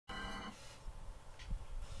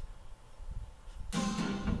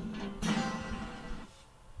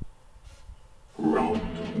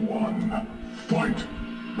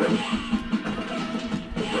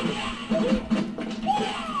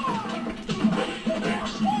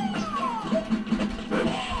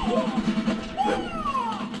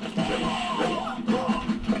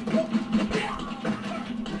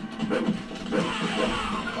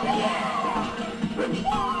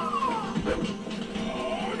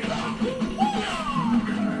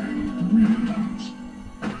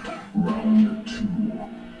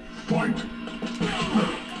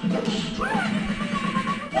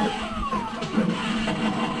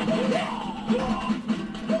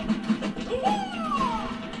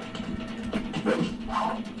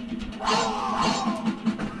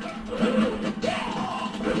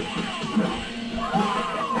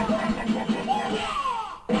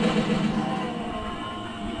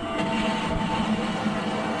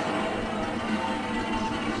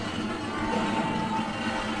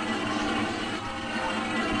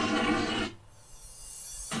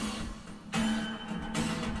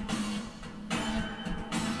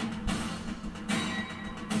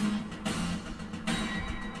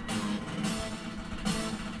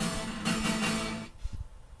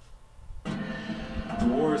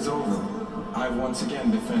is over. I've once again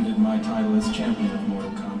defended my title as champion of Mortal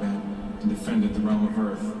Kombat and defended the realm of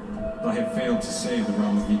Earth, but I have failed to save the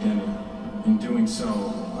realm of Edenia. In doing so,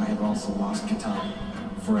 I have also lost Kitana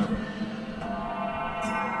forever.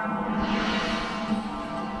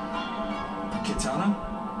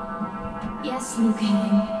 Kitana? Yes, Liu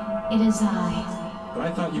Kang. It is I. But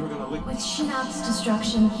I thought you were gonna With Shinnok's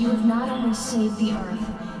destruction, you have not only saved the Earth,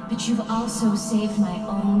 but you've also saved my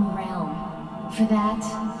own realm. For that,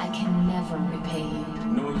 I can never repay you.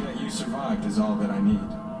 Knowing that you survived is all that I need.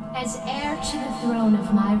 As heir to the throne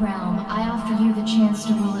of my realm, I offer you the chance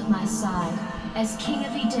to rule at my side, as King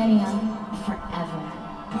of Edenia, forever.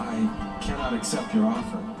 I cannot accept your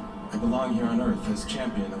offer. I belong here on Earth as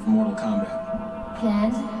champion of Mortal Kombat.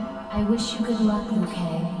 Then, I wish you good luck, Liu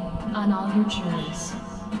Kang, on all your journeys.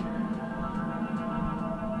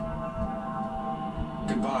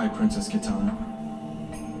 Goodbye, Princess Kitana.